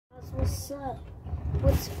What's up?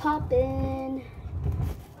 What's poppin'?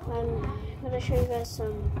 I'm gonna show you guys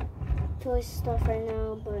some toy stuff right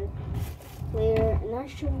now, but later. And I'll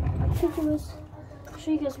show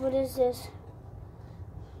you guys what is this.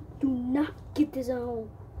 Do not get this at home.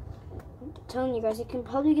 I'm telling you guys, it can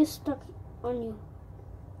probably get stuck on you.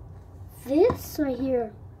 This right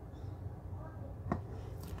here,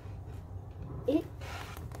 it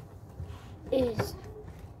is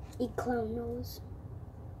a clown nose.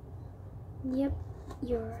 Yep,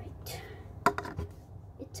 you're right.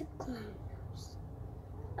 It's a clown nose.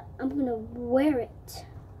 I'm gonna wear it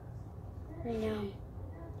right now.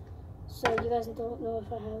 So you guys don't know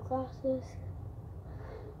if I have glasses.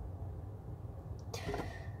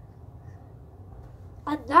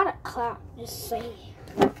 I'm not a clown, just saying.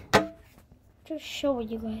 Just showing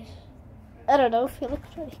you guys. I don't know if it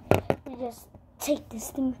looks right. Let me just take this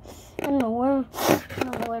thing. I don't know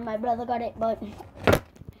where my brother got it, but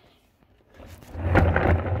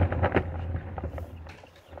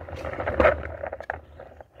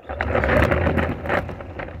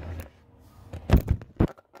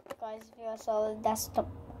guys, if you guys saw that, that's the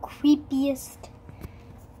creepiest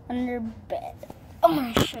under bed. I'm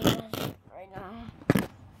gonna show you guys right now.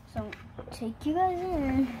 So take you guys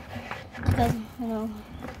in. Because you know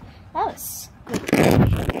that was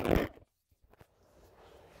good.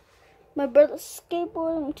 My brother's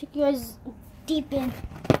skateboard. I'm gonna take you guys deep in.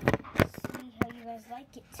 See how you guys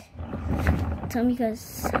like it. Tell me you guys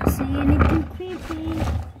see anything creepy.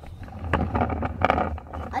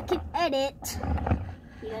 I can edit.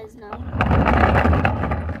 You guys know.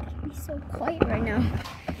 Be so quiet right now.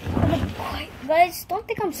 I'm quiet. Guys, don't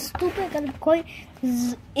think I'm stupid. I gotta be quiet.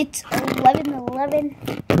 It's 11:11.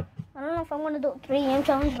 I don't know if I want to do a 3 AM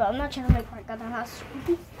challenge, but I'm not trying to make my goddamn house.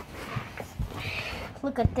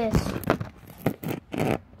 Look at this.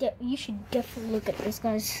 Yeah, you should definitely look at this,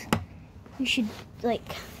 guys. You should,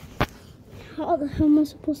 like, how the hell am I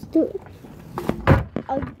supposed to do it?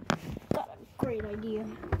 I got a great idea.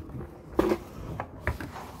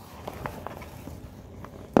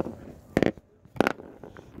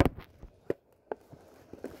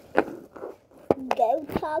 Go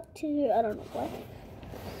talk to her. I don't know what.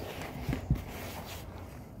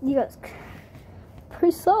 You guys,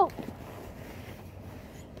 peace out.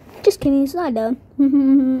 Just kidding, it's not done.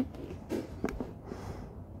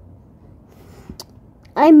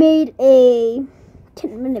 I made a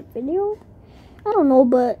 10-minute video. I don't know,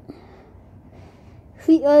 but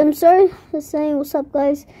I'm sorry for saying what's up,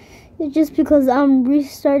 guys. It's just because I'm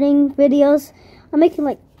restarting videos. I'm making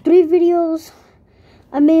like 3 videos.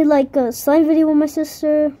 I made like a slime video with my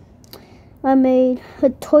sister. I made a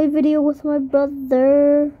toy video with my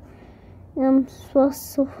brother. And I'm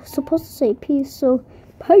supposed to say peace, so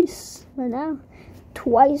peace right now.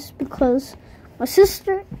 Twice because my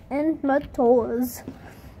sister and my toys.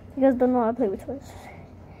 You guys don't know how to play with toys.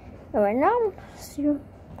 And right now, see you.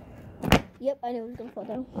 Yep, I knew it was gonna fall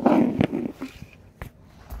down.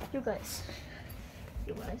 You guys.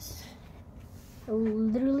 I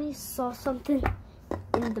literally saw something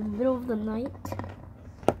in the middle of the night.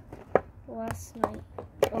 Last night.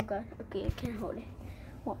 Oh god, okay, I can't hold it.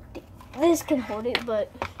 Well, this can hold it,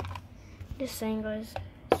 but just saying, guys.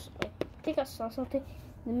 I think I saw something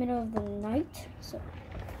in the middle of the night. So,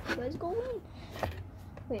 you guys go in.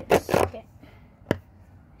 Wait a second.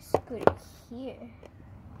 Let's put it here.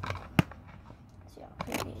 See how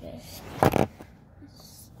pretty it is.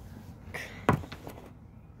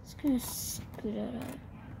 It's gonna scoot it up.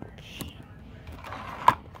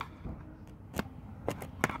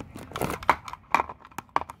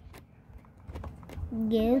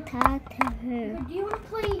 Go talk to her. Do you want to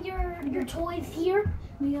play your toys here?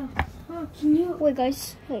 Yeah. Can you? Wait,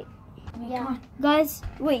 guys. Wait. Yeah. Guys,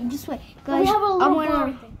 wait. Just wait. Guys, we have a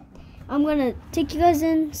little I'm gonna take you guys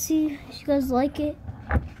in. See if you guys like it.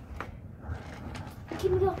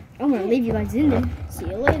 Can we go? I'm gonna leave you guys in there. See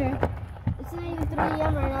you later. It's not even 3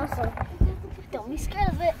 AM right now, so don't be scared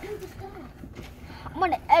of it. I'm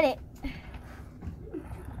gonna edit.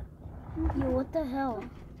 Yo, what the hell?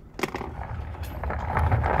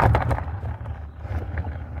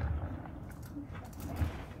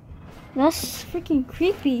 That's freaking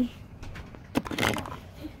creepy.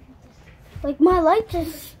 Like my light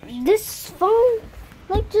this phone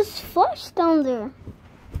light just flashed down there.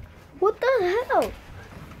 What the hell?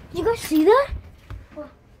 Did you guys see that?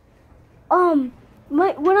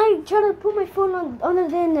 When I try to put my phone on other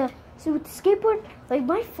than see with the skateboard, like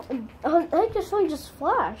my phone just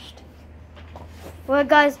flashed. Well,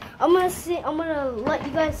 guys, I'm gonna let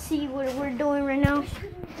you guys see what we're doing right now,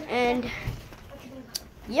 and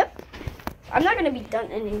yep, I'm not gonna be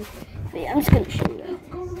done anything. I'm just gonna show you guys.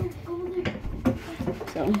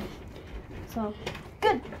 So,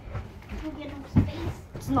 good. Don't get no space.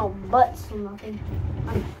 It's no butts or nothing.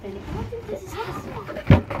 I'm just kidding. I don't think this is possible.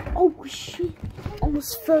 Oh shit!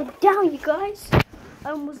 Almost fell down, you guys.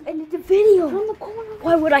 I almost ended the video. From the corner.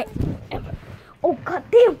 Why would I ever? Oh god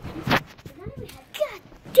damn! God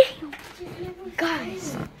damn!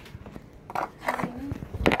 Guys.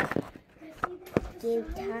 Give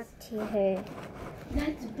talk to her.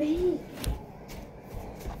 That's big.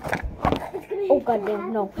 Oh god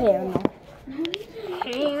damn! No hair, no.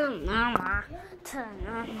 Hell no.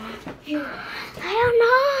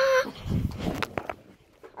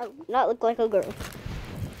 I do not look like a girl.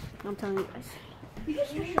 I'm telling you guys.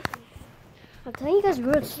 I'm telling you guys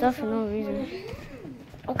weird stuff for no reason.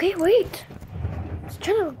 Okay, wait. It's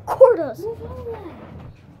trying to record us. Move over.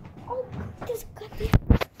 Oh, this goddamn.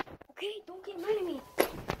 Okay, don't get mad at me.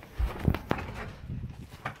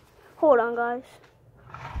 Hold on, guys.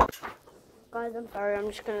 Guys, I'm sorry. I'm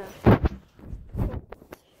just gonna.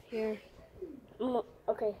 Here.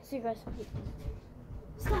 Okay, see you guys.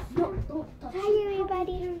 Stop. No, don't touch. Hi,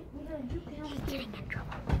 everybody. He's Getting in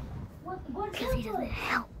trouble. What Because he doesn't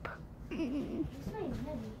help. This man is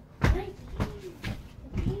heavy. Right?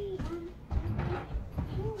 Okay.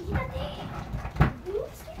 Quítate.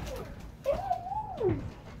 Move, skateboard. Move.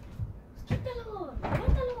 Quítalo.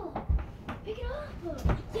 Levántalo. Pick it up.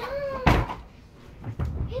 Yeah.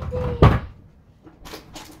 Hit it.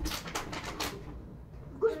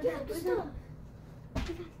 Go stuff.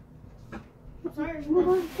 Sorry. Move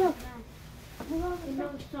on, stop. Move on. No,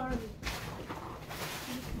 sorry.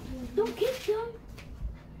 Don't kick them.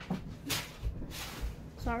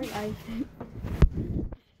 Sorry, guys.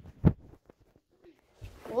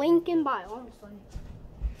 Link in bio, honestly.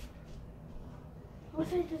 What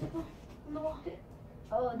side does it go? On the wall.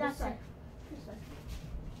 Oh, That this side. This side.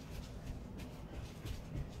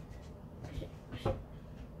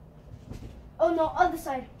 Oh no, other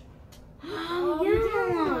side. Oh,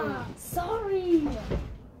 yeah. Sorry.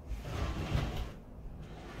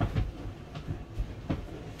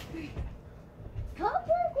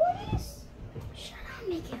 Cover, Gordis. Shut up,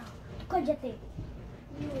 Miguel. Cállate.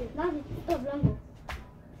 Nadie está hablando.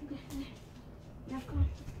 Now come.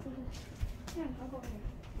 Here, I'll go over here.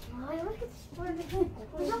 Oh, look at this part of the book.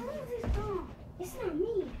 This gone. It's not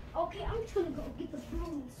me. Okay, I'm just gonna go get the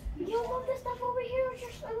brooms. You don't want this stuff over here with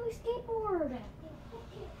your ugly skateboard.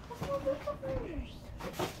 Okay, let's go get the first.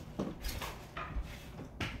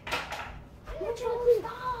 I'm not trying to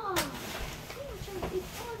stop. I'm not trying to be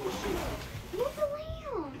part of this shit. Move the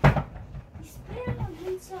lamp. You spit it on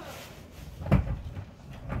himself.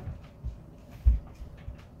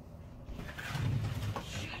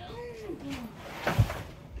 Shut up.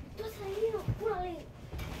 Tú has salido. Órale.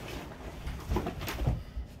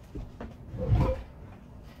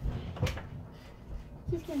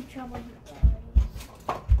 He's getting in trouble.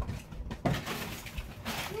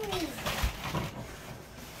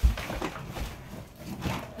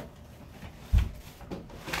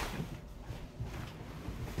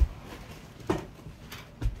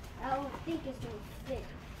 I don't think it's going to fit.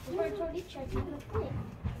 The first one you checked, it's going to fit.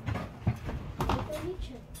 The first you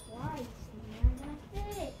checked twice, and it's going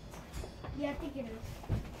to fit. Yeah, I think it is.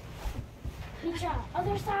 Picha,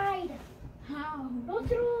 other side. How?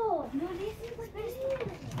 Otro. No, this is the best.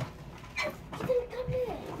 Quítale el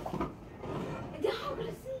cable. Ya,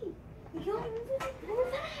 ahora sí. Yo,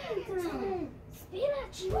 espera,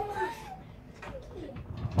 chivas.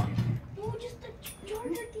 No, just the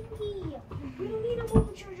charger thingy. We don't need a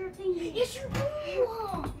mobile charger thingy. Yes, you do.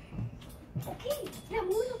 Okay, ya,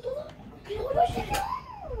 muévelo todo. Okay, no, push it.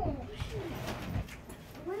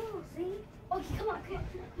 Well, see? Okay, come on, come on.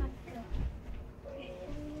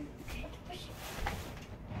 Okay, push it.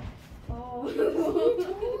 Oh. I told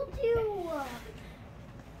you.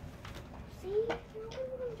 See?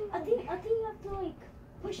 I think you have to like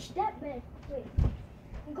push that back. Wait.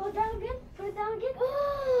 And go down again. Put it down again.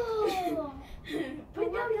 Oh. Put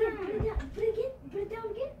it down again. Put it down. Put it again. Put it down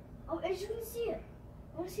again. Oh, as you can see it.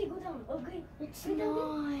 I want to see it go down. Okay. It's Put it down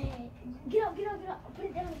not. again. Get up. Get up. Get up. Put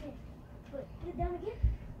it down again. Put it down again.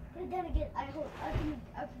 Put it down again. I can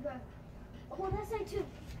hold that side too.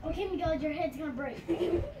 Okay, Miguel, your head's gonna break.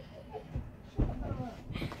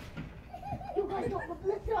 You guys don't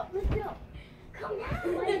lift it up, lift it up. Come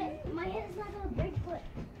down. My head is not gonna break, but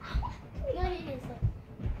your head is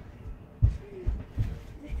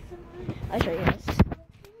I'll show you guys.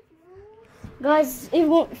 Guys, it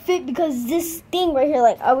won't fit because this thing right here,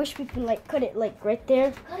 like, I wish we could like cut it like right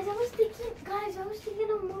there. Guys, I was thinking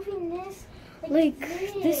of moving this. Like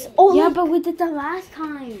this. Oh, yeah, look. but we did that last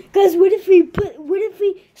time. Guys, what if we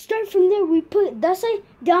start from there? We put that side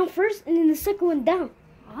down first and then the second one down.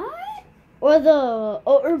 What?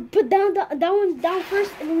 Or put down that one down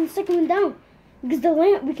first and then the second one down. Because the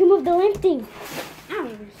lamp, we can move the lamp thing. I don't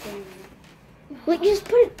understand. Like, just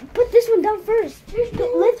put this one down first.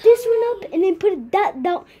 Lift this one up and then put that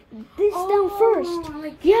down, down first.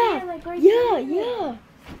 Like Yeah, like right yeah, there. yeah.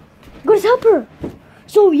 Guys, help her.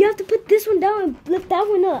 So you have to put this one down and lift that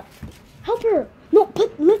one up. Help her. No,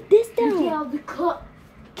 lift this down. Yeah, the cut.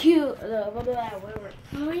 Cute. Whatever.